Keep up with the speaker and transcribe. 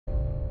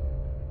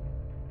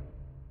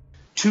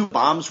two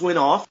bombs went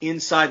off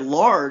inside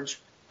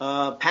large,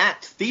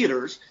 packed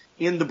theaters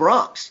in the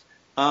Bronx.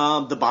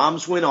 The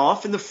bombs went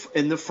off in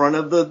the front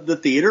of the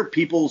theater.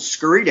 People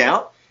scurried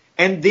out,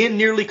 and then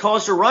nearly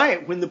caused a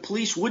riot when the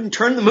police wouldn't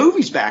turn the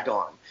movies back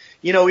on.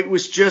 It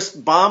was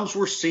just bombs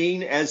were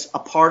seen as a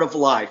part of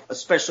life,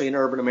 especially in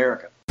urban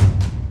America.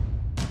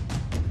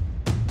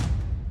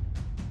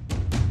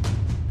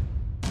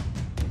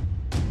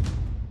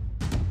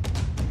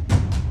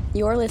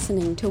 You're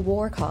listening to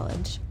War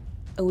College,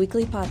 a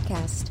weekly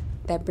podcast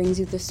that brings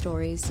you the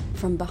stories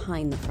from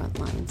behind the front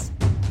lines.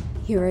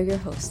 Here are your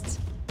hosts,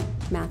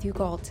 Matthew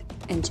Gault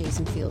and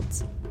Jason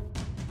Fields.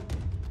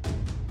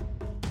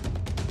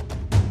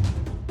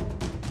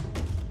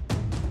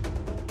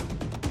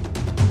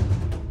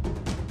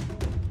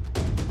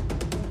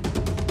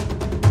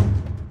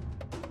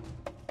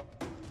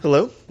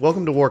 Hello,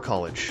 welcome to War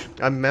College.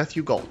 I'm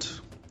Matthew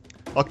Gault.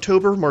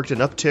 October marked an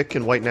uptick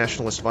in white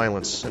nationalist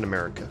violence in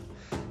America.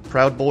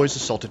 Proud Boys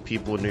assaulted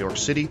people in New York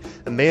City.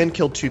 A man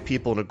killed two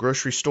people in a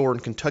grocery store in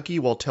Kentucky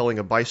while telling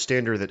a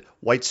bystander that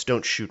whites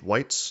don't shoot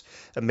whites.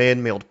 A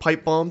man mailed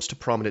pipe bombs to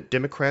prominent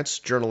Democrats,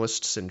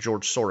 journalists, and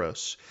George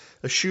Soros.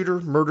 A shooter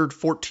murdered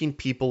 14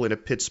 people in a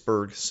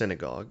Pittsburgh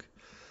synagogue.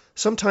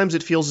 Sometimes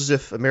it feels as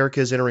if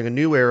America is entering a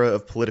new era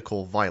of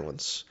political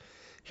violence.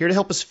 Here to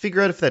help us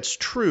figure out if that's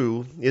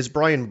true is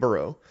Brian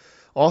Burrow,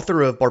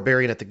 author of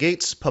Barbarian at the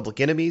Gates, Public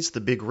Enemies, The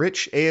Big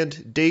Rich,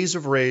 and Days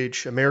of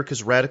Rage,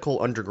 America's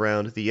Radical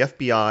Underground, the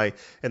FBI,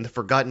 and the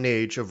Forgotten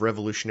Age of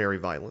Revolutionary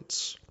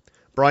Violence.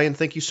 Brian,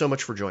 thank you so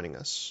much for joining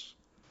us.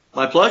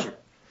 My pleasure. All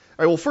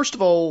right, well, first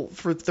of all,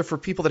 for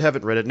people that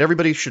haven't read it, and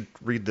everybody should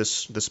read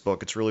this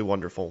book, it's really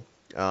wonderful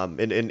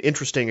and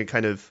interesting. It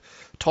kind of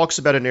talks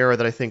about an era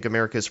that I think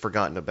America has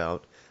forgotten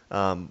about.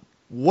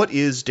 What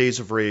is Days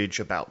of Rage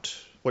about?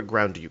 What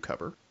ground do you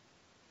cover?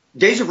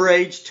 Days of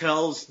Rage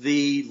tells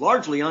the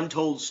largely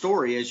untold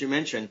story, as you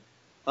mentioned,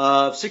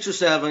 of 6 or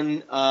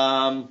 7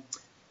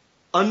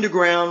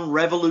 underground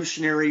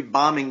revolutionary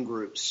bombing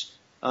groups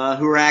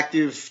who were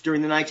active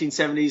during the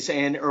 1970s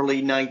and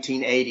early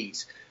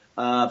 1980s.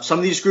 Some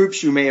of these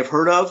groups you may have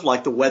heard of,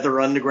 like the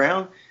Weather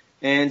Underground,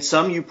 and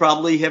some you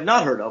probably have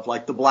not heard of,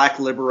 like the Black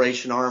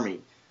Liberation Army.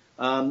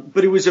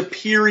 But it was a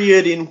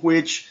period in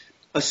which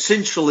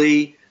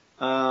essentially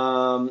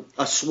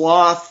a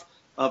swath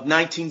of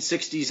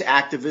 1960s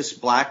activists,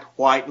 black,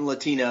 white, and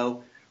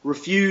Latino,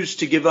 refused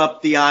to give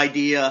up the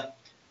idea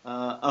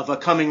of a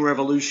coming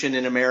revolution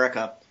in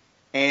America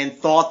and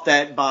thought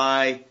that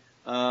by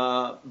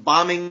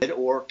bombing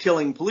or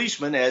killing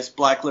policemen, as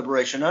Black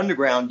Liberation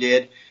Underground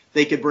did,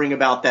 they could bring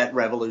about that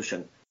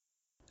revolution.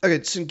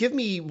 Okay, so give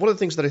me one of the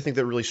things that I think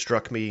that really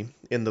struck me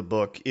in the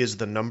book is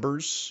the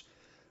numbers.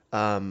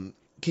 Can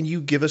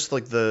you give us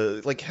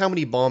how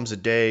many bombs a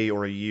day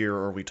or a year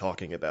are we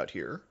talking about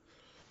here?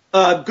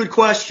 Good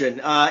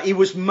question. It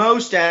was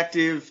most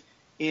active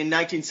in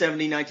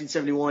 1970,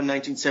 1971,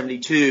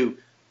 1972,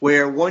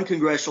 where one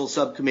congressional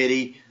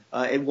subcommittee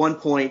at one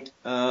point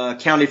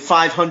counted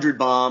 500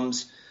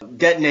 bombs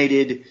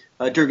detonated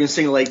during a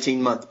single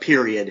 18-month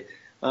period.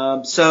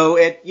 So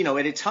at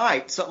its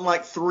height, something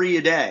like 3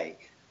 a day.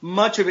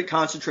 Much of it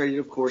concentrated,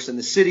 of course, in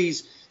the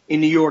cities,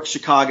 in New York,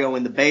 Chicago,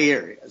 and the Bay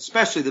Area,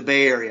 especially the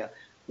Bay Area,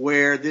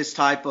 where this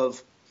type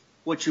of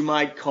what you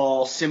might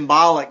call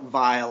symbolic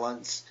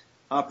violence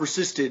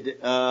persisted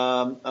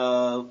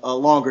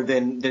longer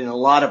than in a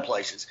lot of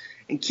places.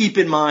 And keep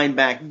in mind,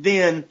 back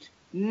then,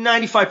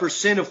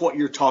 95% of what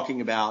you're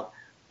talking about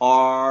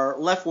are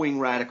left-wing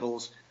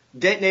radicals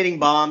detonating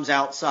bombs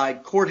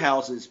outside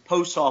courthouses,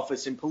 post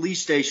office, and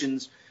police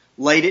stations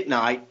late at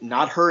night,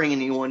 not hurting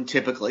anyone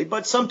typically,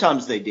 but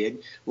sometimes they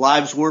did.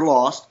 Lives were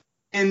lost.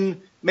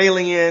 And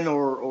mailing in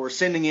or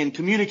sending in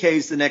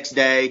communiques the next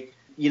day,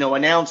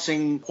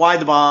 announcing why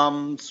the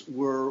bombs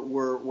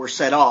were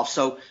set off.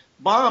 So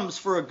bombs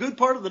for a good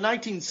part of the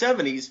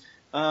 1970s,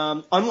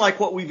 unlike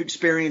what we've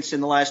experienced in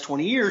the last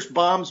 20 years,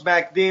 bombs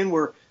back then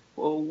were,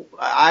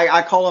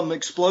 I call them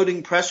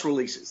exploding press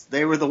releases.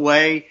 They were the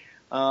way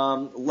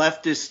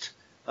leftist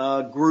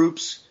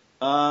groups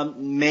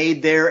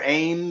made their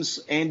aims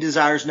and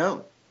desires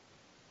known.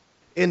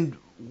 And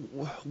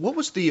what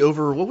was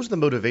the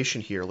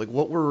motivation here? Like,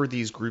 what were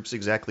these groups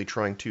exactly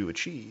trying to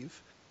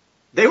achieve?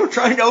 They were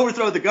trying to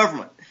overthrow the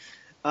government.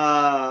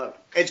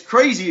 As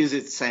crazy as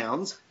it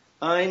sounds,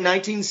 in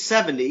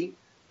 1970,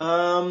 the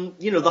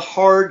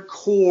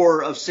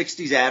hardcore of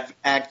 60s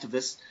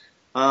activists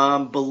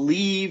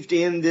believed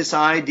in this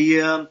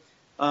idea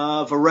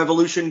of a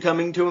revolution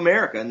coming to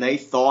America, and they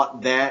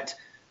thought that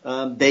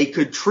they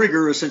could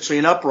trigger essentially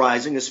an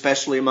uprising,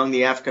 especially among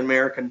the African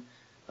American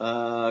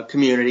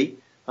community.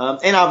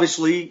 And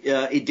obviously,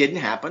 it didn't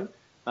happen.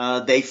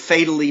 They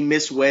fatally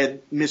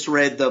misread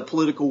the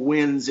political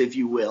winds, if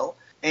you will.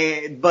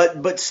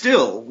 But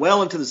still,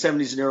 well into the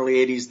 70s and early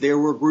 80s, there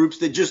were groups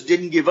that just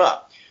didn't give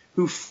up,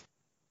 who it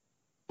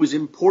was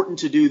important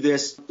to do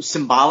this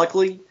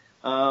symbolically.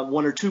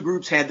 One or two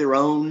groups had their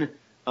own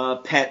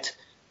pet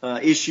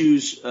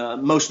issues,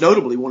 most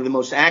notably one of the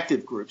most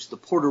active groups, the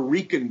Puerto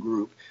Rican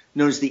group,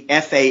 known as the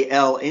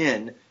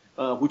FALN,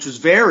 which was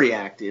very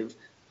active,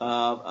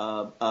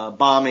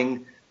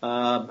 bombing,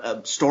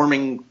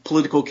 storming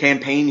political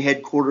campaign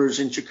headquarters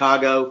in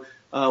Chicago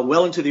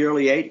well into the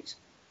early 80s.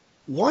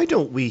 Why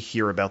don't we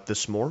hear about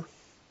this more?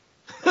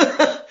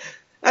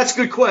 That's a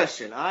good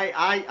question.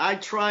 I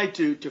tried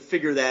to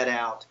figure that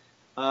out.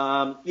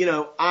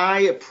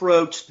 I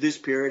approached this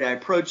period, I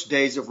approached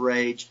Days of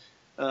Rage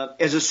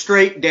as a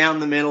straight down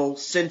the middle,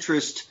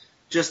 centrist,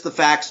 just the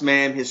facts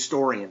man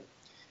historian.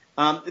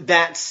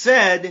 That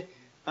said,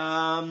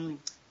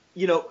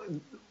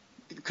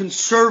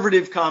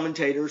 conservative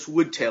commentators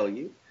would tell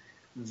you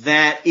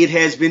that it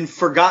has been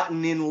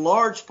forgotten in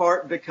large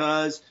part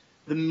because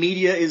the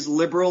media is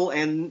liberal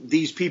and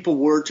these people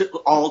were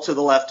all to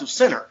the left of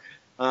center.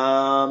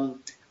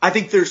 I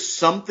think there's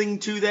something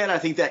to that. I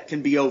think that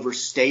can be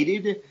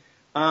overstated.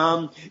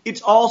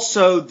 It's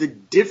also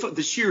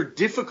the sheer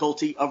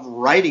difficulty of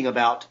writing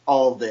about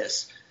all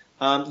this.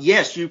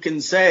 Yes, you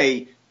can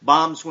say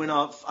bombs went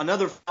off,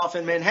 another off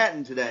in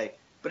Manhattan today.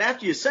 But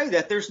after you say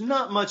that, there's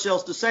not much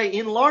else to say,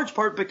 in large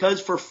part because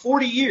for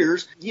 40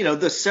 years,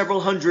 the several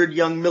hundred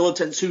young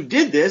militants who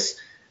did this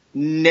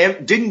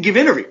didn't give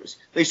interviews.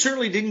 They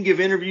certainly didn't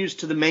give interviews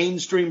to the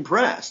mainstream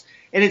press.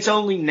 And it's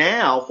only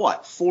now,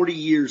 40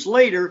 years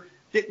later,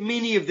 that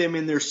many of them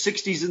in their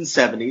 60s and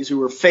 70s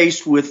who are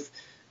faced with,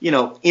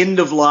 end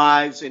of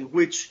lives in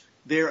which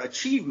their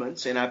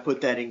achievements, and I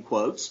put that in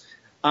quotes,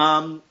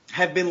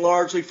 have been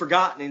largely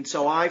forgotten. And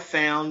so I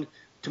found,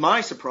 to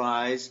my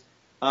surprise,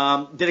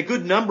 that a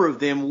good number of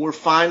them were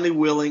finally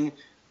willing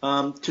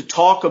to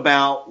talk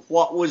about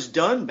what was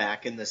done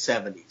back in the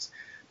 70s.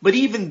 But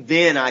even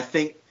then, I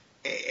think,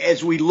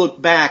 as we look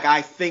back,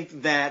 I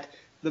think that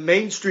the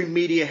mainstream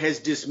media has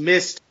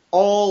dismissed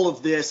all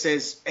of this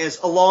as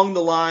along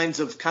the lines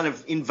of kind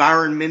of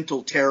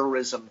environmental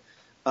terrorism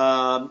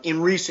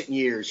in recent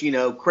years.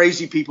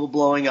 Crazy people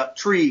blowing up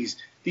trees.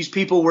 These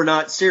people were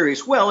not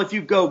serious. Well, if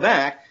you go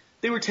back,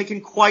 they were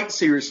taken quite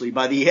seriously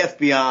by the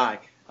FBI,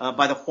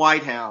 by the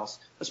White House,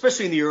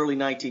 especially in the early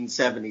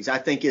 1970s. I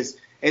think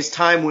as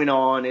time went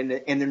on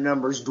and their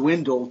numbers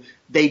dwindled,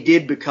 they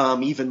did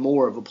become even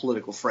more of a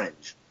political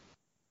fringe.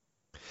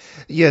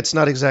 Yeah, it's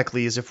not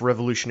exactly as if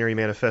revolutionary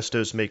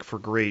manifestos make for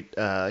great,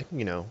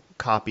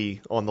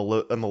 copy on the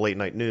late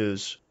night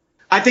news.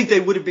 I think they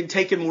would have been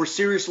taken more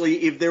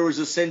seriously if there was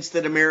a sense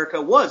that America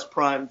was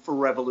primed for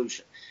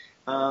revolution.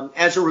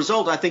 As a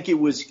result, I think it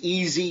was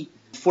easy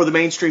for the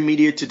mainstream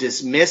media to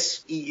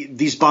dismiss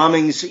these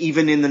bombings,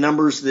 even in the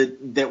numbers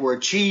that were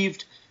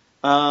achieved,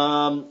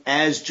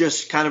 as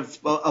just kind of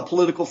a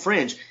political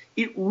fringe.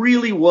 It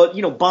really was,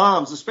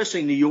 bombs,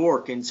 especially in New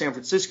York and San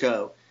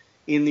Francisco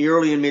in the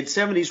early and mid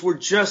 70s, were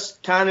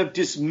just kind of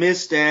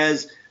dismissed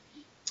as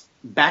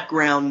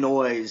background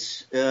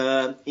noise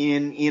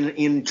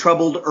in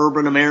troubled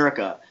urban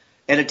America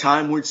at a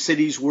time where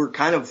cities were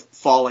kind of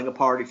falling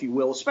apart, if you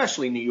will,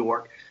 especially New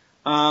York.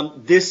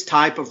 This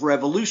type of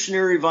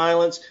revolutionary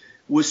violence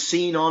was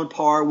seen on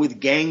par with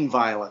gang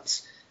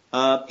violence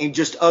and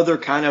just other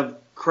kind of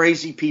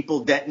crazy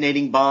people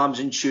detonating bombs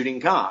and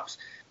shooting cops.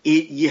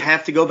 You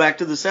have to go back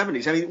to the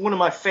 70s. I mean, one of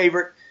my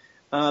favorite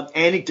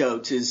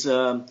anecdotes is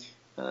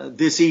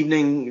this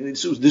evening,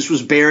 this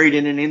was buried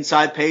in an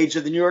inside page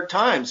of the New York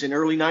Times in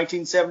early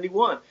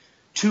 1971.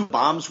 2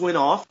 bombs went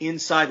off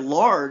inside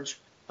large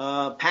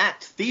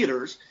packed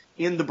theaters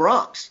in the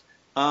Bronx.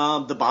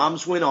 The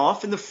bombs went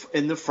off in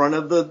the front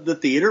of the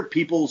theater.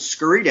 People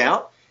scurried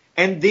out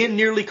and then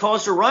nearly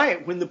caused a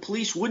riot when the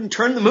police wouldn't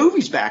turn the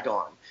movies back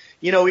on.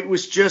 It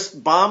was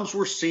just bombs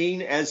were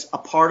seen as a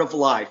part of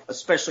life,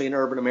 especially in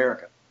urban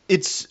America.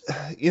 It's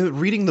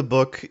reading the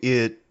book,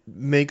 it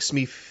makes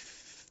me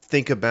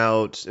think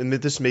about, and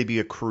this may be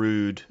a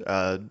crude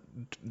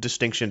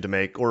distinction to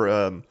make or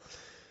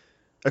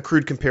a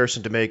crude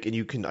comparison to make,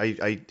 and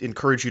I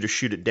encourage you to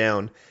shoot it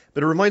down.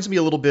 But it reminds me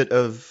a little bit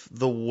of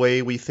the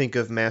way we think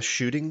of mass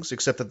shootings,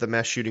 except that the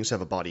mass shootings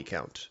have a body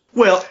count.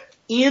 Well,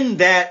 in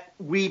that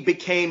we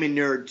became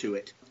inured to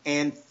it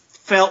and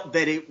felt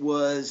that it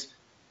was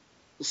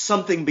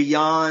something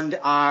beyond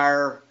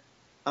our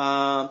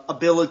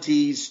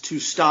abilities to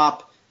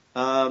stop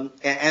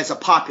as a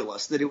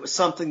populace, that it was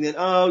something that,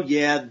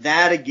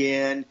 that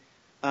again,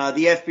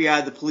 the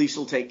FBI, the police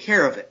will take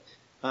care of it.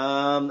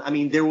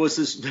 There was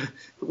this,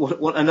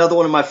 another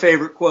one of my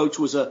favorite quotes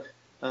was the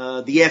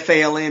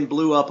FALN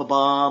blew up a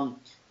bomb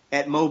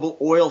at Mobil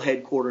Oil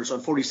headquarters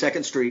on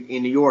 42nd Street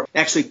in New York. It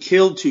actually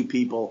killed 2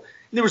 people.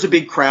 And there was a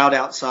big crowd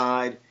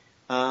outside.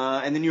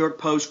 And the New York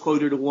Post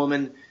quoted a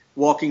woman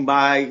walking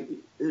by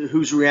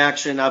whose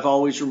reaction I've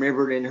always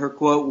remembered. And her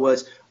quote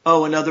was,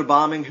 "Oh, another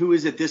bombing. Who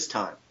is it this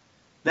time?"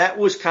 That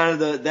was kind of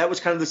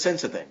the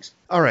sense of things.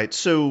 All right.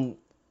 So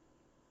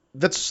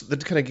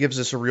that kind of gives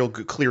us a real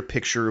good, clear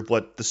picture of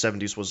what the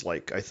 70s was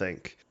like, I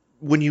think.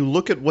 When you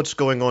look at what's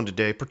going on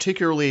today,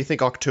 particularly I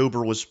think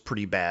October was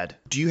pretty bad.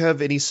 Do you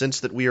have any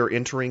sense that we are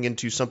entering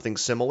into something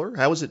similar?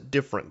 How is it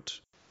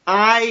different?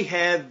 I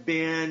have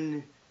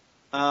been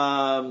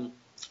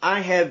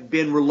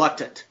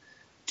reluctant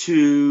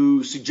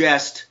to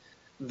suggest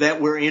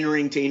that we're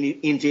entering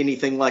into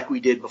anything like we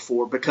did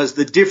before, because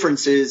the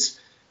differences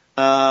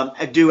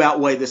do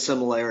outweigh the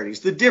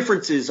similarities. The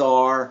differences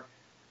are,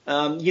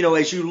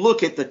 as you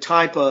look at the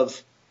type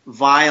of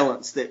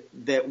violence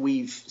that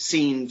we've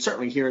seen,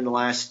 certainly here in the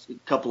last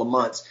couple of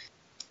months,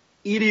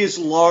 it is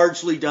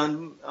largely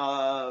done,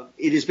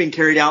 it has been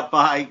carried out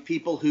by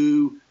people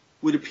who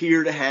would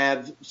appear to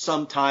have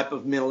some type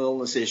of mental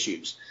illness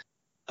issues.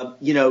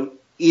 It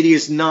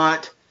is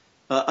not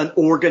an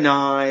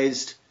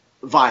organized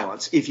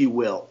violence, if you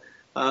will.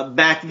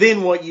 Back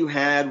then, what you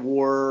had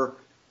were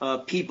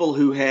people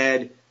who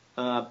had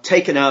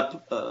taken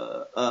up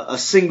a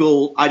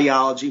single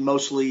ideology,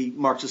 mostly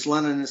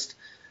Marxist-Leninist,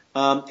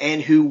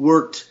 and who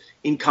worked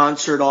in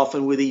concert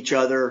often with each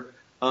other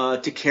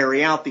to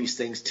carry out these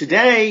things.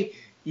 Today,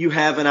 you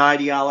have an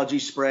ideology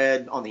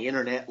spread on the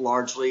internet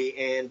largely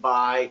and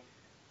by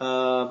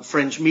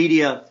fringe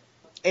media,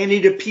 and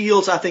it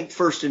appeals, I think,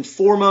 first and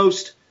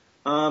foremost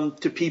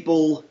to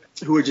people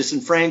who are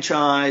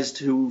disenfranchised,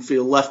 who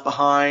feel left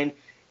behind,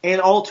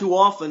 and all too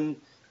often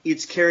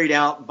it's carried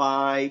out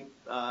by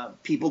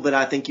people that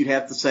I think you'd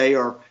have to say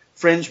are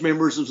fringe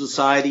members of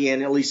society,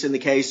 and at least in the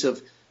case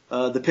of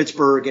the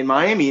Pittsburgh and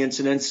Miami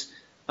incidents,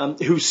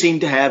 who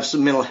seem to have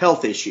some mental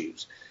health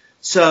issues.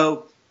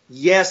 So,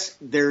 yes,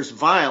 there's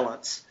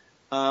violence.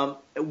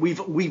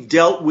 We've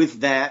dealt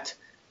with that.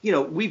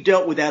 We've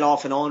dealt with that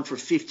off and on for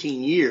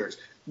 15 years.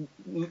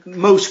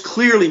 Most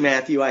clearly,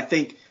 Matthew, I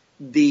think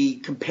the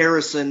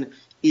comparison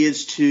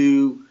is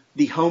to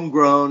the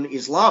homegrown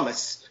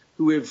Islamists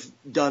who have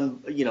done,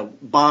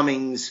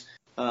 bombings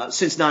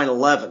since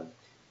 9/11.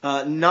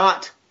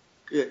 Not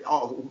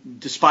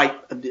despite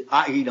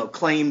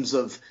claims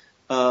of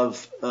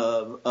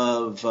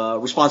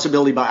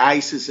responsibility by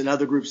ISIS and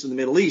other groups in the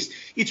Middle East.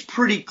 It's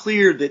pretty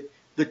clear that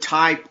the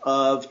type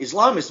of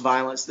Islamist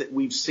violence that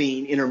we've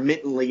seen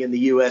intermittently in the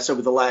U.S.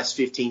 over the last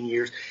 15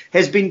 years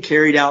has been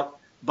carried out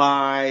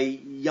by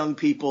young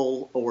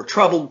people or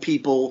troubled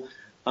people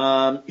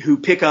who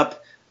pick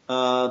up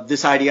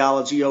this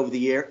ideology over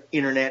the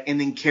internet and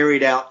then carry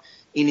it out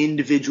in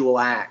individual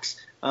acts.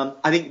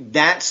 I think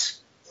that's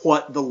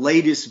what the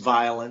latest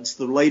violence,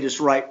 the latest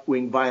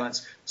right-wing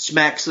violence,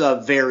 smacks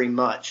of very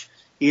much.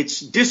 It's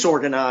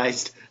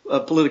disorganized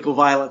political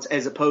violence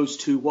as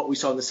opposed to what we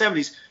saw in the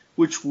 70s,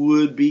 which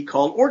would be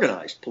called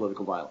organized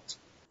political violence.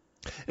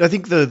 And I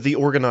think the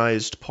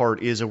organized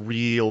part is a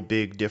real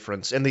big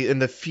difference. And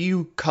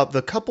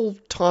the couple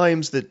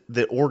times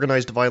that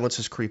organized violence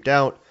has creeped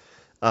out,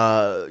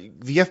 the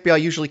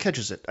FBI usually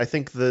catches it. I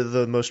think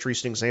the most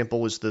recent example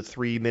was the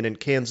 3 men in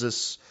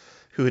Kansas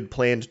who had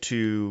planned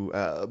to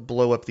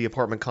blow up the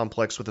apartment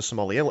complex with the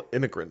Somali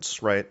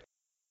immigrants, right?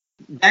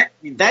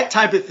 That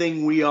type of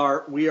thing we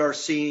are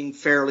seeing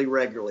fairly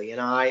regularly,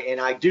 and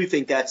I do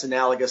think that's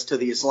analogous to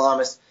the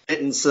Islamist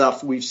and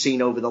stuff we've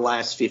seen over the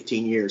last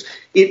 15 years.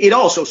 It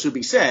also should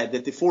be said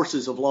that the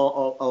forces of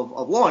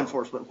law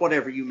enforcement,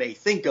 whatever you may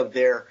think of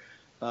their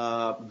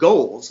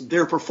goals,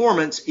 their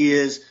performance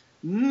is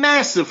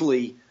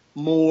massively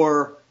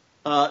more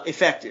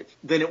effective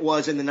than it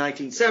was in the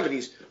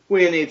 1970s,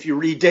 when, if you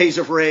read Days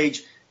of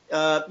Rage,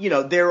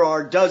 there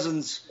are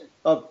dozens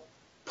of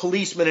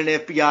policemen and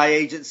FBI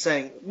agents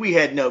saying, we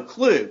had no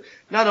clue.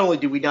 Not only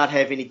do we not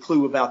have any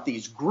clue about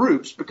these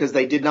groups because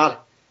they did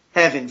not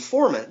have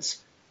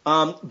informants,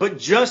 but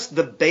just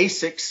the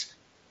basics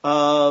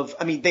of,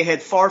 they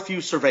had far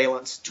few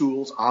surveillance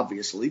tools,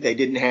 obviously. They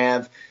didn't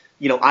have,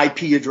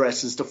 IP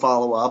addresses to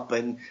follow up,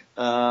 and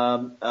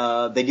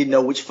they didn't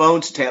know which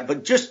phones to tap,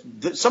 but just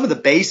some of the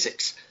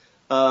basics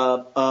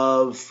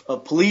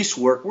of police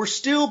work were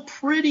still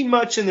pretty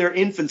much in their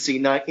infancy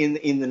in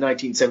the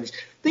 1970s.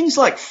 Things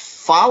like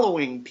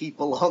following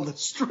people on the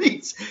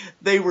streets,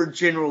 they were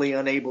generally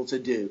unable to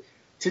do.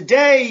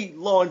 Today,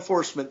 law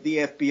enforcement, the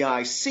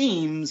FBI,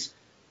 seems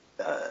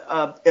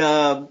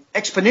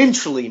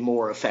exponentially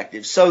more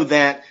effective, so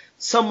that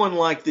someone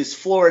like this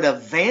Florida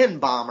van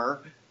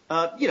bomber,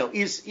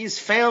 is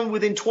found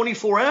within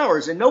 24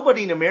 hours, and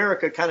nobody in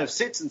America kind of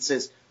sits and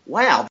says,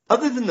 wow,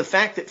 other than the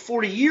fact that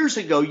 40 years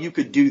ago you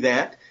could do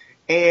that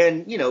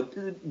and,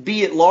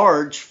 be at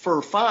large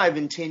for 5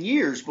 and 10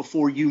 years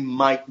before you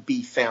might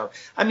be found.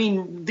 The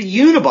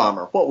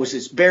Unabomber, what was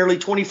this, barely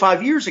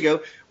 25 years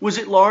ago, was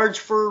at large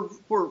for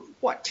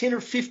 10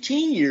 or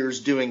 15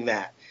 years doing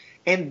that.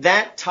 And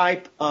that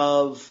type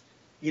of,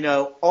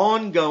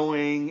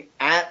 ongoing,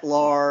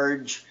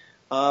 at-large,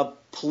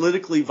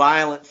 politically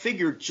violent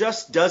figure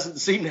just doesn't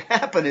seem to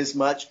happen as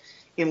much,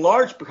 in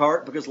large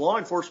part because law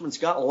enforcement's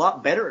gotten a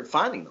lot better at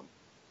finding them.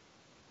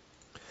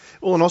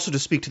 Well, and also to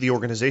speak to the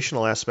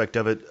organizational aspect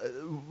of it,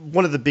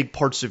 one of the big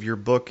parts of your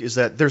book is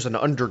that there's an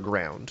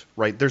underground,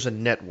 right? There's a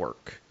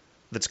network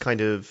that's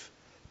kind of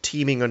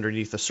teeming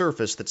underneath the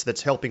surface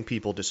that's helping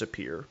people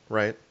disappear,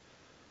 right?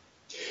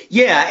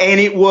 Yeah, and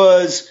it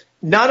was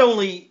not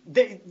only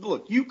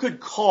look, you could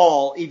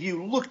call, if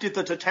you looked at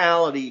the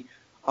totality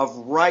of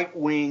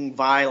right-wing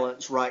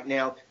violence right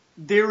now,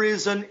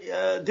 there's an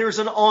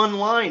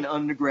online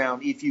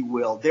underground, if you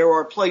will. There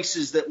are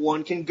places that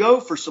one can go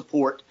for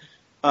support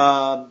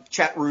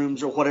chat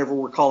rooms or whatever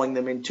we're calling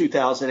them in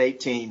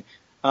 2018,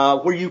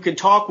 where you can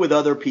talk with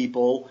other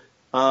people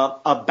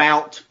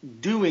about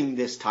doing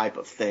this type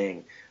of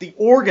thing. The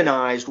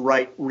organized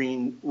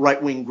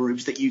right-wing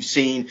groups that you've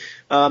seen,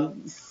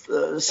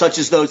 such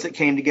as those that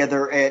came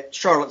together at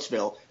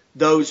Charlottesville,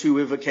 those who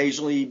have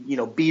occasionally,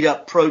 beat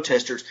up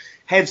protesters,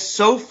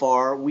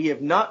 we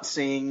have not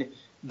seen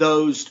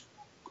those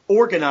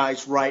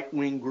organized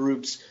right-wing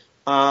groups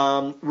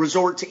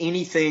resort to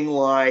anything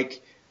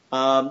like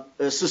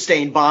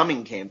sustained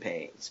bombing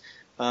campaigns.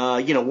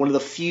 One of the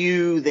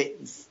few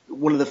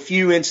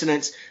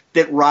incidents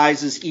that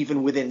rises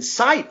even within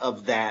sight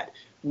of that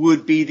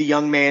would be the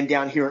young man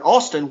down here in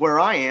Austin, where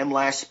I am,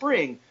 last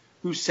spring,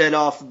 who set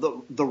off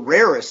the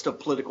rarest of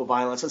political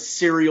violence, a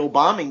serial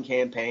bombing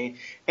campaign,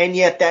 and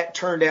yet that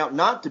turned out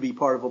not to be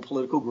part of a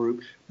political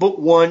group, but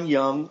one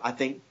young, I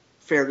think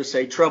fair to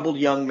say, troubled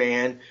young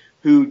man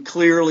who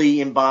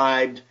clearly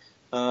imbibed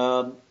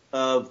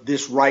of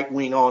this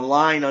right-wing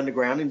online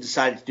underground and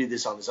decided to do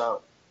this on his own.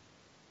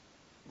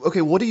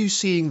 Okay, what are you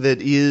seeing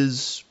that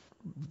is...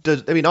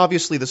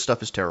 obviously this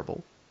stuff is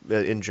terrible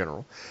in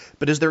general,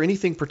 but is there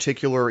anything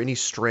particular, any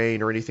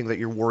strain or anything that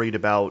you're worried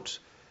about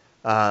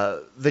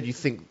that you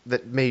think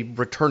that may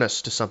return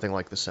us to something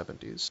like the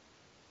 70s?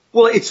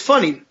 Well, it's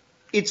funny.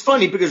 It's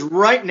funny because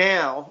right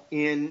now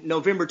in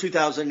November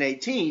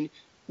 2018,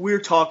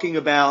 we're talking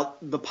about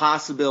the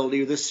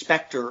possibility or the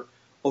specter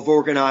of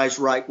organized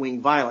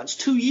right-wing violence.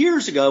 2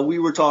 years ago, we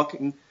were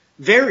talking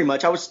very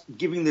much, I was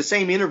giving the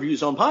same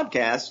interviews on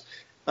podcasts,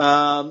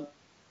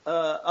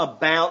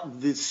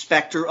 about the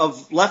specter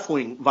of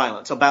left-wing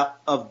violence,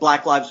 of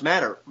Black Lives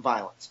Matter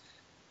violence.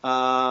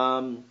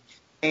 And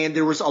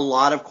there was a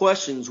lot of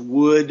questions.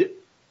 Would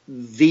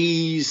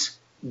this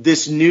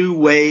new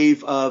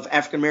wave of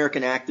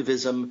African-American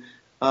activism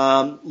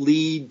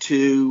lead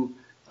to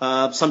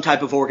some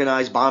type of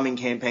organized bombing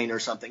campaign or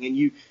something?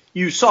 And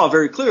you saw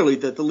very clearly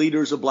that the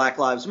leaders of Black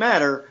Lives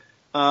Matter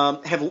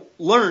have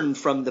learned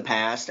from the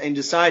past and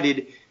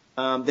decided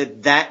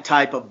that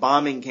type of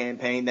bombing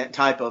campaign, that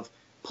type of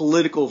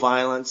political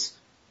violence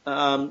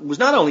was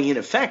not only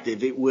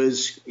ineffective, it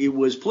was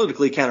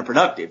politically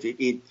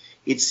counterproductive.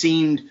 It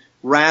seemed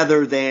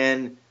rather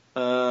than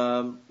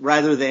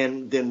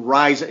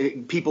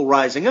people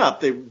rising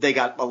up, they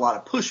got a lot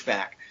of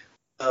pushback.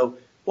 So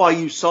while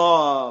you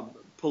saw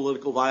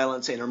political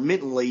violence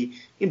intermittently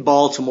in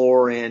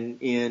Baltimore and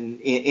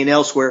in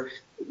elsewhere,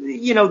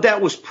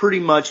 that was pretty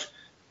much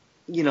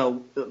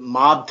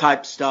mob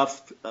type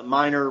stuff,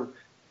 minor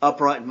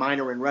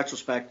in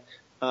retrospect.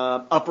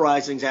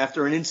 Uprisings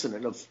after an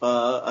incident of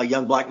a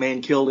young black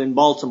man killed in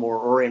Baltimore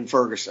or in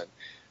Ferguson.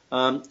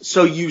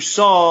 So you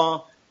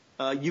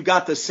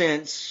got the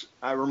sense,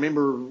 I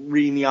remember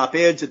reading the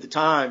op-eds at the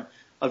time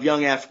of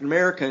young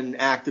African-American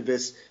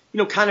activists,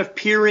 kind of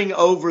peering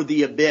over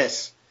the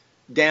abyss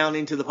down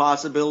into the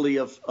possibility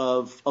of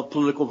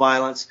political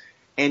violence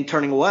and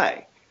turning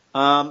away.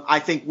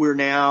 I think we're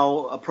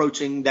now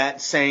approaching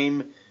that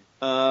same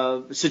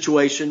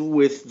situation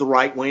with the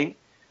right wing.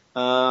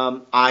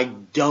 I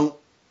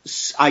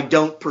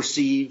don't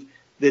perceive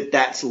that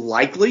that's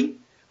likely,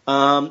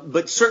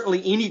 but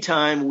certainly any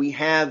time we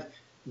have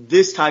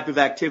this type of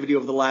activity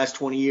over the last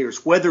 20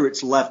 years, whether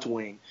it's left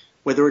wing,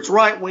 whether it's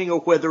right wing, or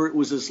whether it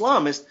was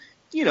Islamist,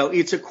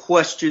 it's a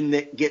question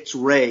that gets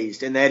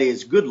raised, and that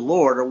is, good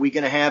Lord, are we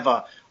going to have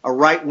a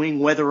right wing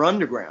Weather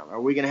Underground?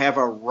 Are we going to have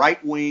a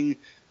right wing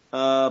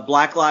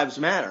Black Lives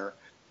Matter?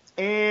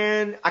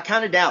 And I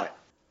kind of doubt it.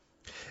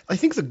 I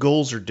think the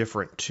goals are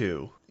different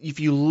too. If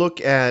you look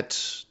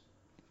at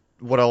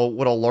what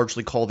I'll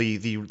largely call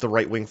the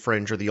right-wing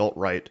fringe or the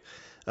alt-right,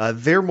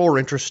 they're more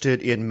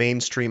interested in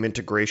mainstream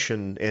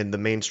integration and the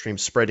mainstream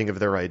spreading of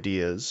their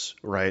ideas,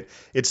 right?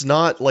 It's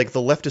not like the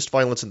leftist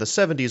violence in the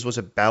 70s was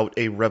about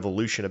a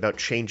revolution, about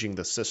changing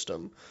the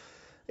system.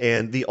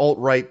 And the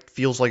alt-right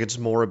feels like it's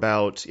more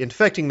about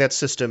infecting that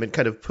system and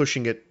kind of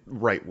pushing it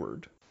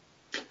rightward.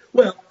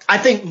 Well, I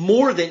think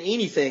more than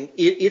anything,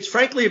 it's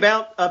frankly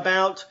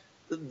about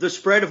the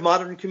spread of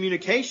modern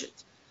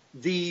communications.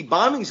 The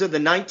bombings of the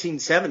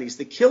 1970s,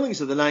 the killings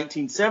of the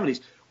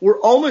 1970s, were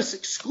almost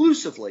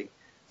exclusively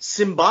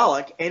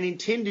symbolic and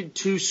intended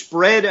to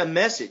spread a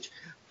message.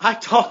 I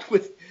talked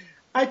with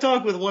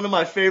one of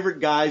my favorite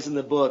guys in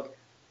the book,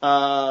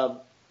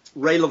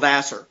 Ray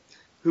Levasseur,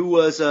 who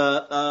was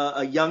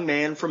a young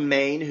man from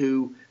Maine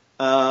who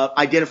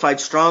identified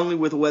strongly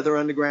with the Weather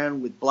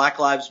Underground, with Black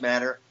Lives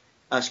Matter,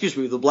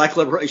 with the Black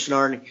Liberation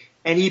Army,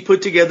 and he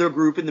put together a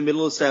group in the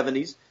middle of the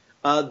 70s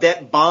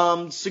that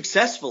bombed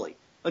successfully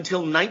until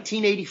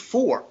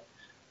 1984.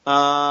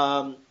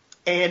 And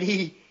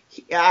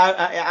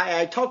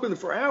I talked with him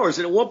for hours,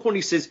 and at one point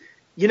he says,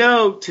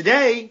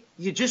 today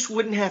you just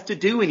wouldn't have to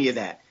do any of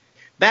that.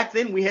 Back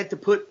then we had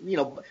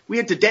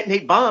to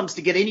detonate bombs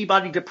to get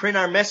anybody to print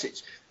our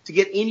message, to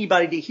get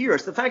anybody to hear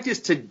us. The fact is,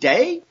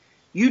 today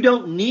you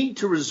don't need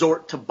to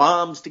resort to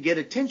bombs to get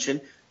attention.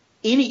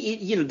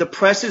 The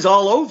press is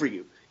all over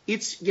you.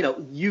 It's,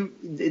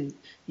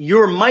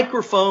 your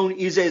microphone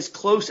is as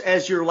close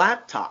as your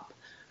laptop.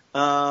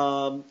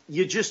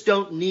 You just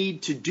don't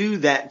need to do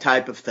that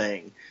type of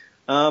thing.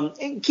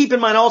 And keep in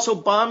mind also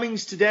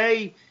bombings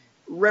today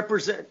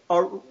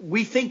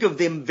we think of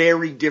them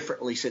very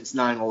differently since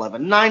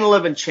 9/11.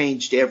 9/11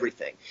 changed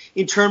everything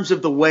in terms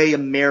of the way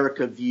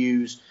America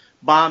views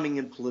bombing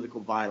and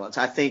political violence.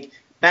 I think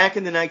back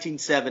in the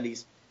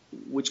 1970s,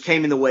 which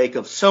came in the wake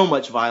of so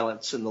much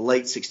violence in the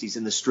late 60s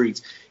in the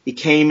streets, it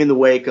came in the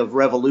wake of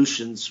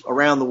revolutions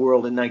around the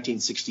world in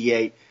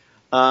 1968.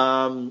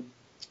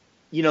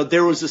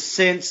 There was a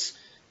sense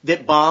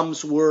that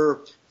bombs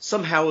were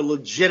somehow a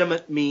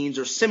legitimate means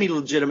or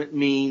semi-legitimate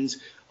means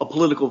of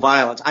political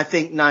violence. I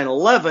think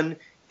 9/11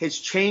 has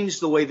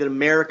changed the way that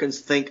Americans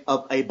think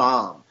of a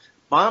bomb.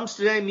 Bombs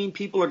today mean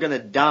people are going to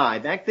die.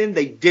 Back then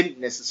they didn't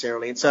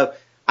necessarily. And so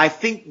I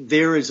think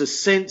there is a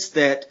sense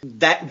that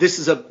this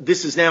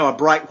is now a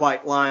bright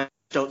white line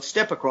don't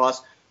step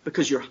across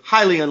because you're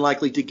highly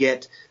unlikely to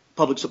get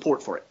public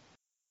support for it.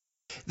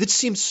 That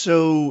seems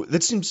so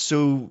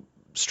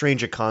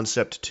strange a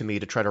concept to me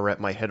to try to wrap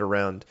my head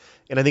around.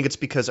 And I think it's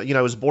because,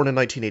 I was born in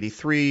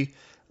 1983,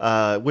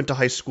 went to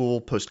high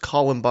school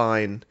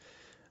post-Columbine.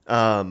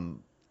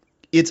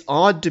 It's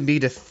odd to me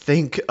to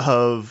think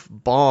of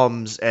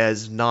bombs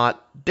as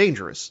not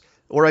dangerous.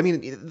 Or,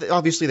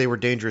 obviously they were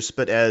dangerous,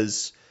 but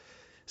as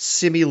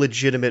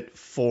semi-legitimate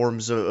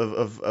forms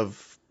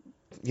of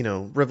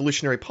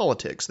revolutionary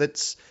politics.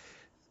 That's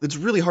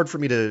really hard for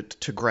me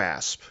to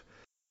grasp.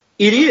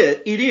 It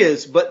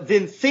is, but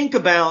then think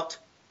about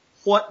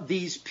what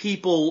these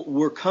people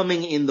were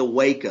coming in the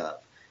wake of.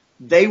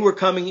 They were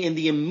coming in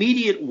the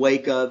immediate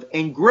wake of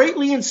and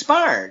greatly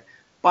inspired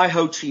by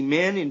Ho Chi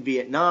Minh in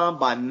Vietnam,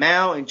 by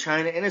Mao in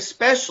China, and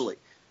especially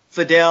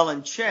Fidel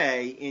and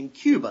Che in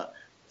Cuba,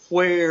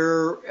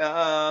 where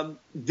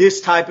this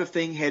type of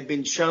thing had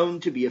been shown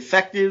to be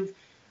effective,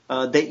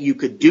 that you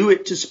could do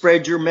it to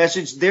spread your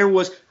message. There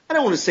was, I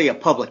don't want to say a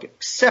public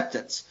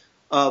acceptance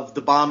of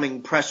the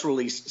bombing press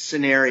release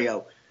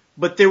scenario,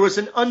 but there was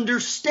an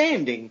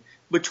understanding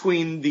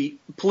between the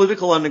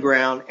political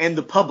underground and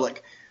the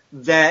public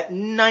that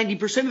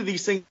 90% of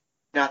these things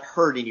did not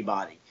hurt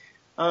anybody.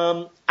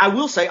 I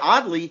will say,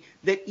 oddly,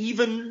 that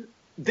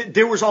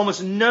there was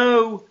almost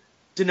no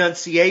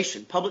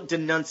public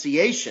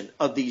denunciation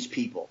of these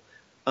people,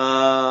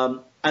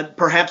 and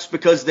perhaps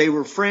because they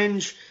were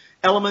fringe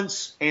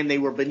elements and they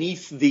were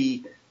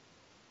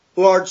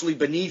largely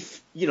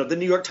beneath, the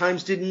New York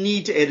Times didn't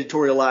need to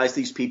editorialize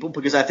these people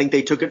because I think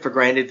they took it for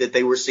granted that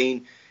they were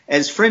seen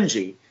as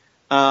fringy.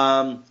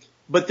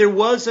 But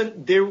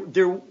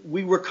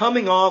we were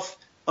coming off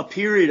a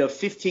period of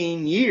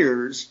 15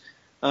 years,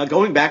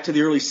 going back to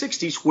the early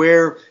 60s,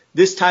 where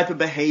this type of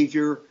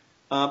behavior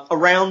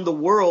around the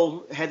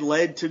world had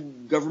led to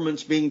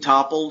governments being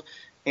toppled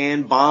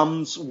and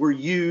bombs were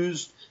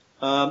used,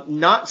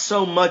 not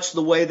so much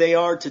the way they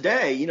are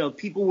today.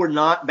 People were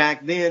not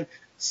back then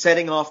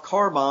setting off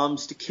car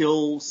bombs to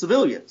kill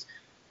civilians.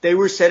 They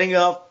were setting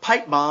off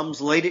pipe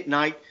bombs late at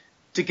night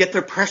to get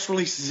their press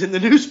releases in the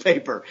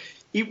newspaper.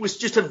 It was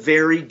just a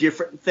very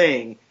different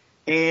thing.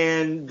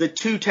 And the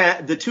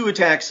two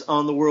attacks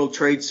on the World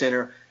Trade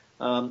Center,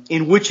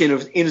 in which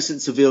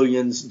innocent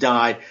civilians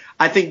died,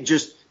 I think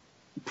just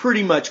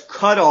pretty much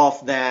cut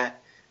off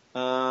that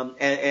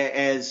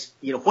as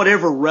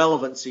whatever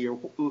relevancy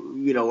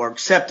or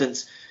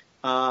acceptance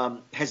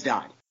has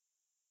died.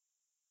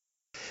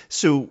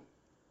 So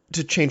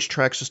to change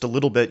tracks just a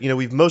little bit,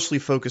 we've mostly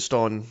focused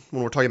on,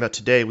 when we're talking about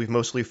today, we've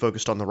mostly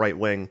focused on the right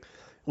wing.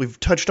 We've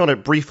touched on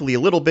it briefly a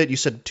little bit. You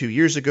said 2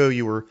 years ago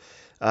you were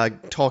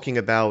talking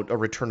about a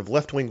return of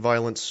left-wing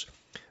violence.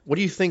 What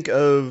do you think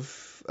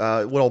of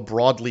what I'll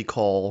broadly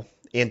call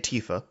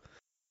Antifa?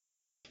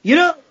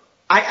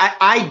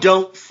 I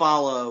don't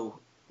follow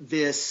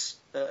this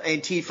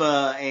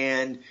Antifa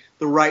and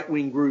the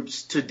right-wing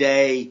groups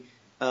today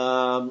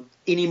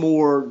any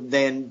more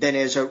than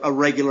as a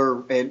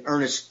regular and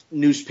earnest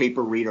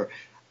newspaper reader.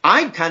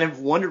 I kind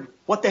of wondered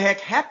what the heck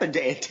happened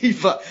to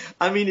Antifa.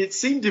 It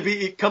seemed to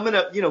be coming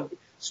up,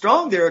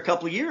 strong there a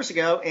couple of years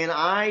ago, and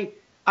I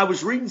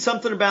was reading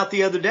something about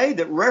the other day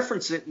that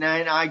referenced it, and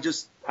I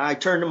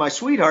turned to my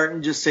sweetheart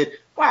and just said,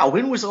 "Wow,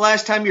 when was the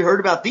last time you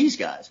heard about these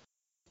guys?"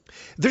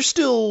 They're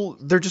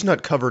just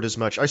not covered as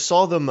much. I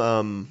saw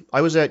them. I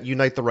was at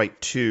Unite the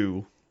Right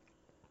 2,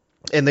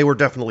 and they were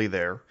definitely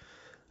there.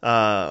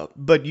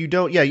 But you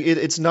don't. Yeah,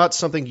 it's not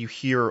something you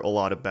hear a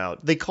lot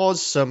about. They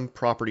cause some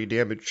property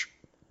damage.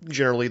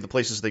 Generally, the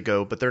places they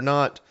go, but they're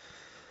not,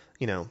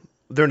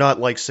 they're not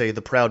like, say, the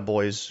Proud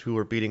Boys who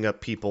are beating up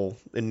people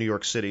in New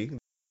York City.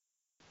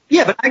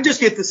 Yeah, but I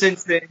just get the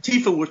sense that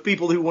Antifa was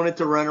people who wanted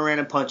to run around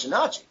and punch a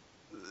Nazi.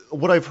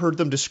 What I've heard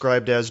them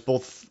described as,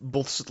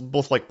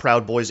 both like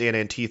Proud Boys and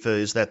Antifa,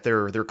 is that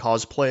they're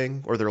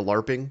cosplaying or they're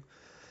LARPing.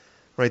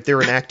 Right,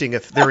 they're enacting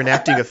a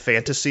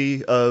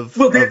fantasy of.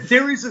 Well,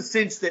 there is a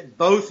sense that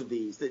both of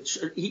these,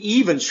 that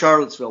even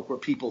Charlottesville, where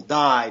people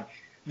died,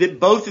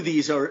 that both of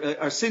these are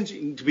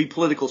essentially to be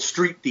political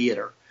street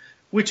theater,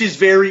 which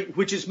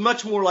is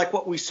much more like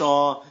what we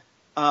saw,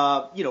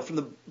 from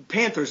the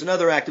Panthers and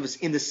other activists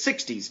in the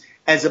 60s.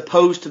 as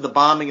opposed to the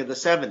bombing of the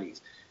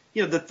 70s.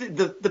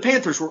 The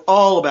Panthers were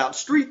all about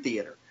street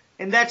theater.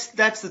 And that's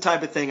the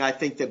type of thing I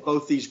think that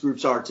both these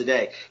groups are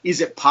today.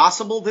 Is it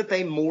possible that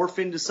they morph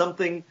into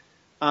something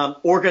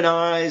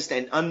organized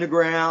and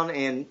underground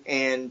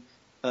and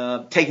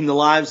taking the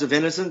lives of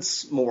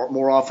innocents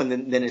more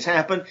often than has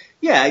happened?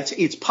 Yeah,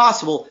 it's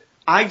possible.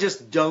 I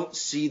just don't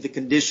see the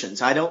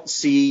conditions. I don't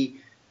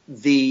see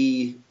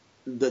the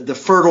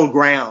fertile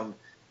ground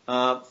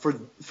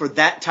for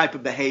that type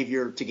of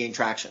behavior to gain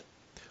traction.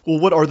 Well,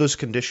 what are those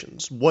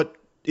conditions? What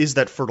is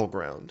that fertile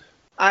ground?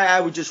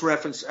 I would just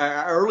reference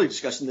our early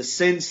discussion, the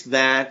sense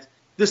that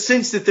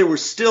there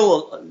was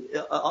still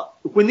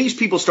when these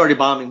people started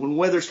bombing, when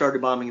Weather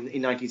started bombing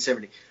in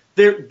 1970,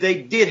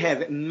 they did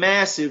have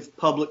massive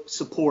public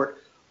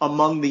support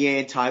among the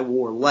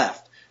anti-war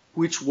left,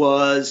 which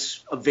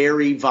was a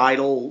very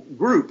vital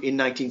group in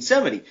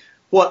 1970.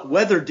 What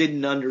Weather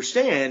didn't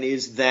understand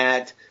is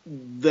that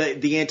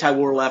the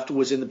anti-war left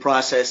was in the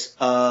process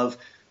of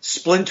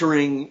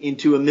splintering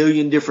into a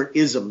million different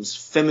isms: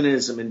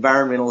 feminism,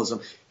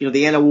 environmentalism.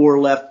 The anti-war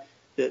left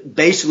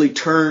basically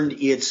turned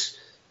its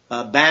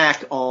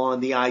back on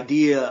the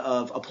idea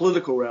of a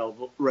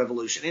political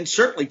revolution, and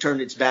certainly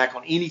turned its back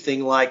on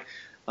anything like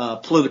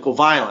political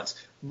violence.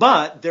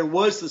 But there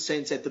was the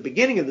sense at the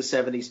beginning of the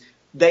 70s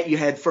that you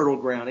had fertile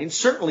ground, and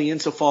certainly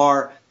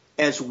insofar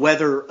as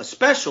Weather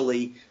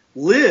especially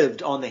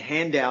lived on the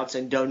handouts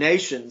and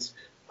donations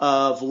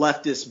of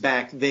leftists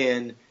back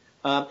then,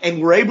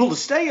 and were able to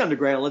stay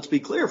underground, let's be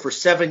clear, for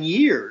 7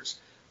 years,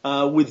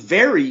 with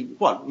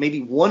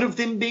maybe one of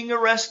them being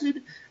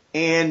arrested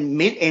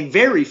and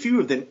very few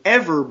of them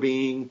ever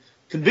being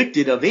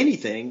convicted of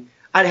anything.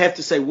 I'd have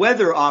to say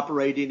Weather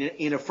operated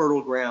in a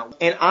fertile ground.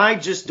 And I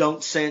just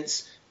don't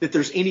sense that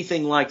there's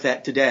anything like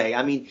that today.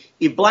 I mean,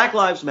 if Black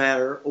Lives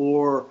Matter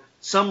or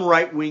some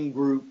right-wing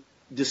group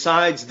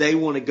decides they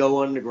want to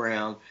go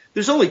underground,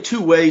 there's only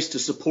two ways to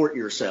support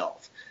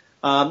yourself.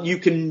 You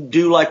can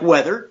do like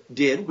Weather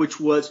did,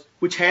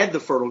 which had the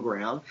fertile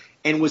ground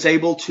and was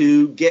able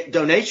to get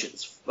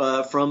donations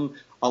from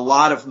a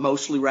lot of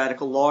mostly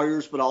radical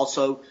lawyers, but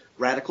also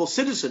radical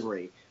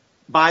citizenry.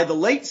 By the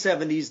late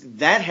 70s,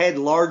 that had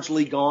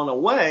largely gone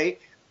away,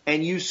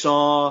 and you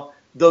saw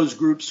those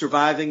groups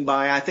surviving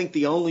by, I think,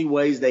 the only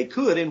ways they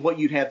could, and what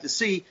you'd have to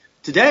see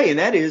today, and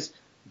that is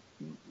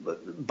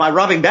by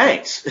robbing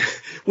banks.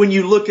 When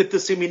you look at the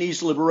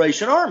Simeonese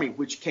Liberation Army,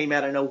 which came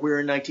out of nowhere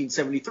in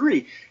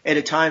 1973, at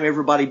a time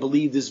everybody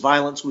believed this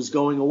violence was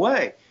going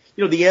away.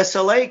 The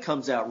SLA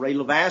comes out. Ray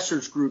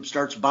Levasseur group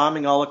starts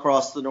bombing all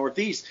across the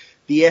Northeast.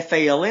 The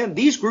FALN,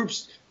 these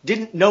groups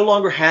no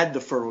longer had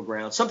the fertile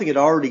ground. Something had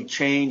already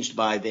changed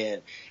by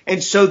then.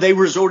 And so they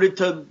resorted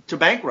to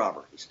bank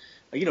robberies.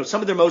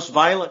 Some of their most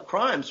violent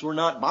crimes were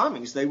not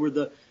bombings. They were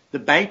the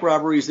bank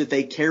robberies that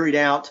they carried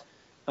out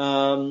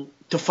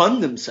to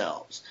fund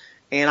themselves.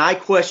 And I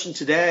question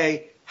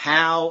today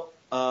how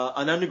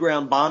an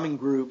underground bombing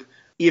group,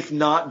 if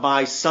not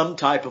by some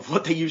type of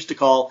what they used to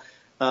call,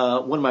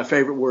 one of my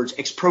favorite words,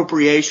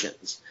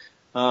 expropriations.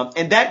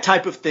 And that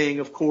type of thing,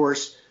 of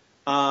course,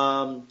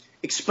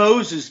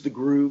 exposes the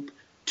group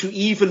to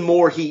even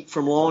more heat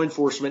from law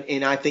enforcement,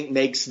 and I think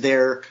makes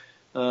their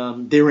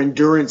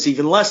endurance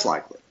even less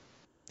likely.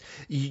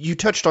 You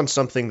touched on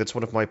something that's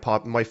one of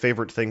my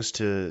favorite things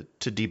to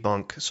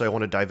debunk, so I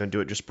want to dive into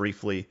it just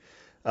briefly.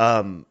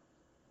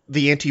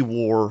 The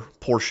anti-war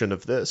portion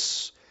of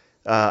this,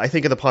 I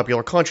think in the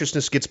popular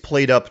consciousness, gets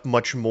played up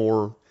much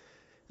more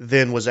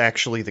than was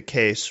actually the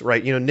case,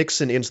 right?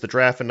 Nixon ends the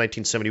draft in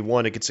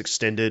 1971, it gets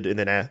extended, and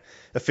then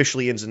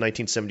officially ends in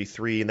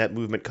 1973, and that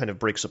movement kind of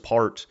breaks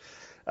apart.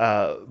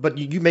 But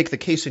you make the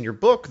case in your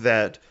book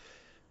that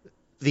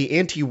the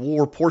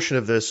anti-war portion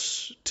of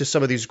this to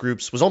some of these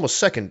groups was almost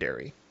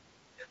secondary.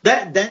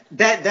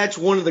 That's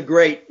one of the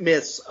great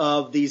myths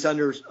of these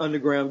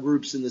underground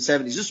groups in the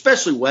 70s,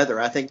 especially Weather.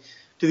 I think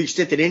to the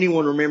extent that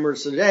anyone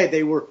remembers today,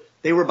 they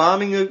were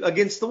bombing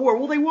against the war.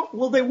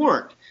 Well, they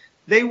weren't.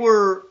 They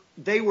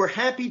were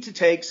happy to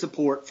take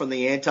support from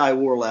the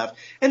anti-war left,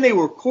 and they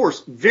were, of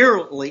course,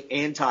 virulently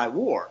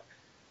anti-war.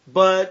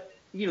 But,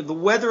 the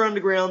Weather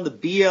Underground, the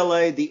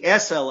BLA, the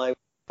SLA,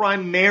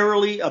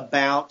 primarily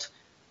about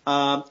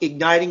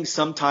igniting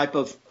some type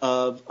of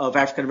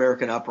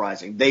African-American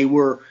uprising. They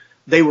were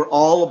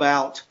all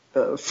about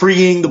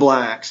freeing the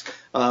blacks,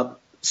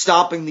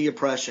 stopping the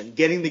oppression,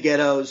 getting the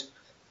ghettos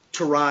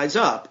to rise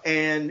up.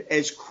 And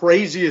as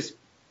crazy as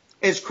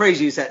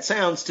that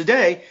sounds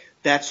today,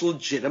 that's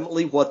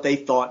legitimately what they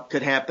thought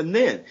could happen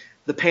then.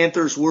 The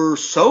Panthers were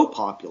so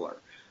popular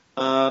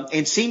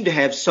and seemed to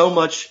have so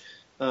much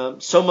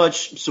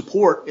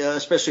support,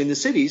 especially in the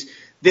cities,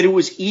 that it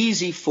was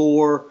easy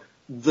for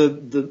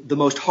the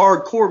most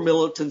hardcore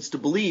militants to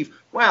believe,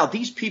 wow,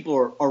 these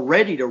people are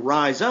ready to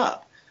rise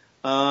up.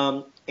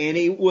 And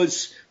it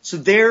was so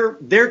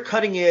their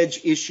cutting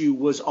edge issue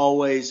was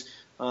always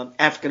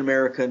African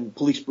American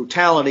police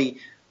brutality,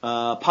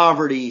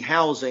 poverty,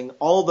 housing,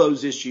 all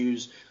those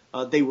issues.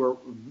 They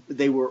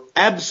were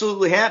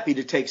absolutely happy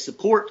to take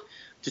support,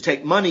 to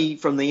take money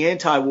from the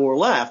anti-war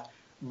left,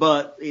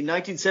 But in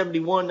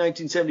 1971,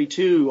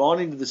 1972, on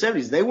into the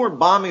 70s, they weren't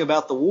bombing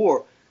about the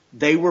war.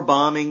 They were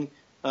bombing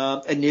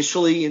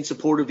initially in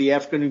support of the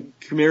African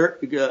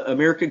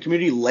American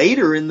community.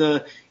 Later in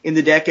the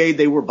decade,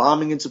 they were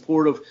bombing in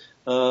support of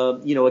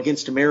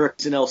against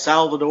Americans in El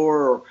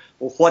Salvador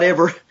or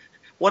whatever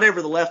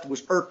the left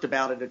was irked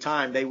about at the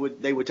time. They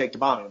would take to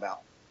bombing about.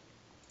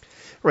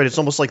 Right. It's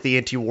almost like the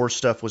anti-war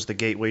stuff was the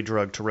gateway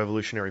drug to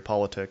revolutionary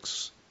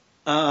politics.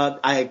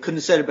 I couldn't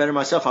have said it better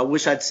myself. I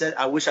wish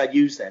I'd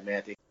used that,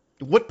 Matthew.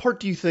 What part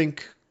do you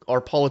think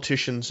our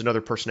politicians and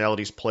other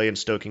personalities play in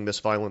stoking this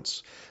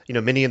violence?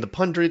 Many in the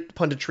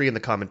punditry and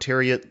the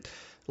commentariat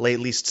lay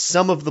at least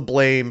some of the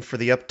blame for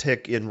the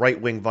uptick in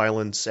right-wing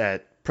violence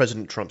at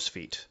President Trump's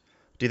feet.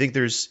 Do you think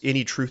there's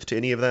any truth to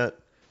any of that?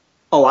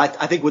 Oh, I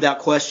think without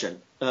question.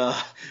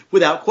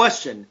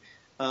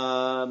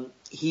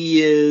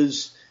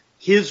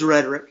 His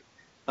rhetoric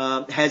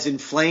has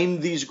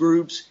inflamed these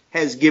groups,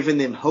 has given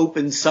them hope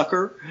and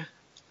succor.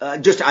 I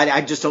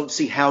just don't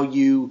see how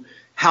you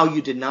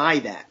deny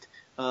that.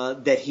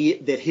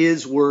 That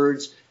his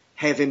words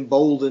have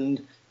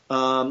emboldened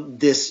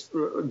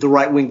the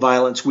right-wing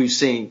violence we've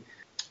seen.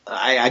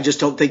 I just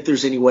don't think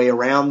there's any way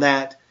around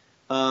that.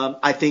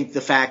 I think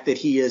the fact that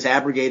he has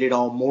abrogated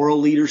all moral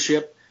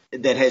leadership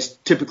that has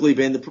typically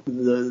been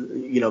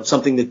the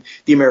something that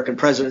the American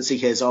presidency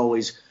has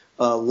always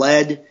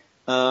led.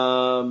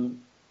 I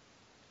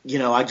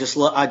just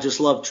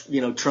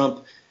love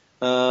Trump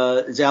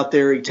is out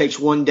there. He takes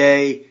one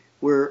day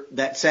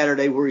that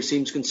Saturday where he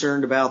seems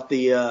concerned about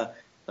the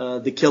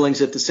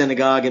killings at the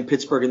synagogue in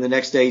Pittsburgh, and the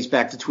next day he's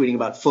back to tweeting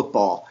about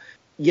football.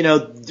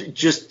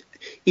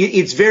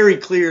 It's very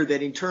clear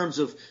that in terms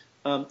of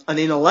an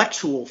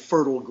intellectual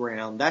fertile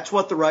ground, that's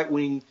what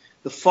the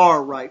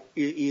far right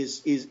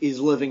is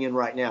living in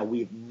right now.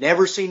 We've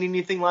never seen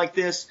anything like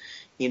this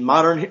in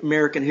modern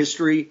American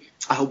history.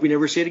 I hope we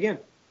never see it again.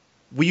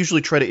 We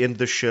usually try to end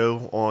the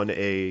show on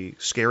a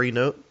scary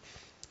note,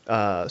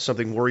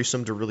 something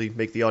worrisome to really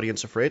make the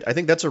audience afraid. I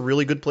think that's a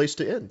really good place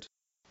to end.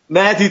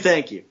 Matthew,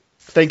 thank you.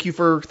 Thank you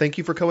for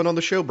coming on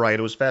the show, Brian.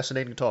 It was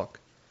fascinating talk.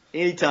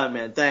 Anytime,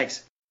 man.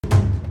 Thanks.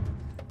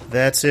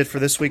 That's it for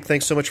this week.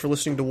 Thanks so much for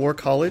listening to War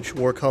College.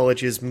 War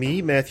College is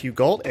me, Matthew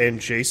Gault, and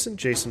Jason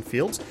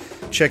Fields.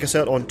 Check us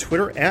out on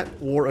Twitter at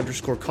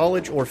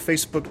 @war_college or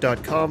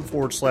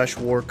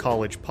facebook.com/War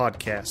College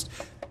podcast.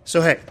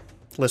 So hey,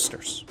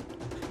 listeners,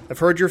 I've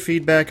heard your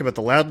feedback about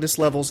the loudness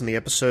levels in the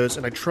episodes,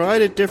 and I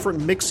tried a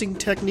different mixing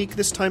technique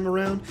this time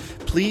around.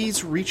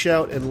 Please reach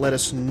out and let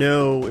us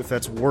know if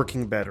that's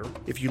working better.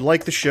 If you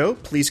like the show,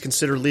 please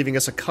consider leaving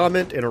us a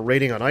comment and a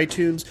rating on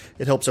iTunes.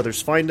 It helps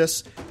others find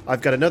us.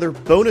 I've got another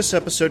bonus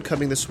episode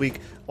coming this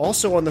week.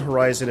 Also on the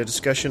horizon, a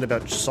discussion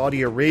about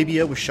Saudi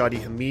Arabia with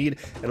Shadi Hamid,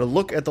 and a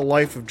look at the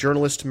life of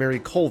journalist Mary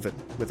Colvin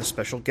with a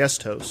special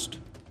guest host.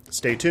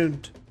 Stay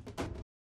tuned.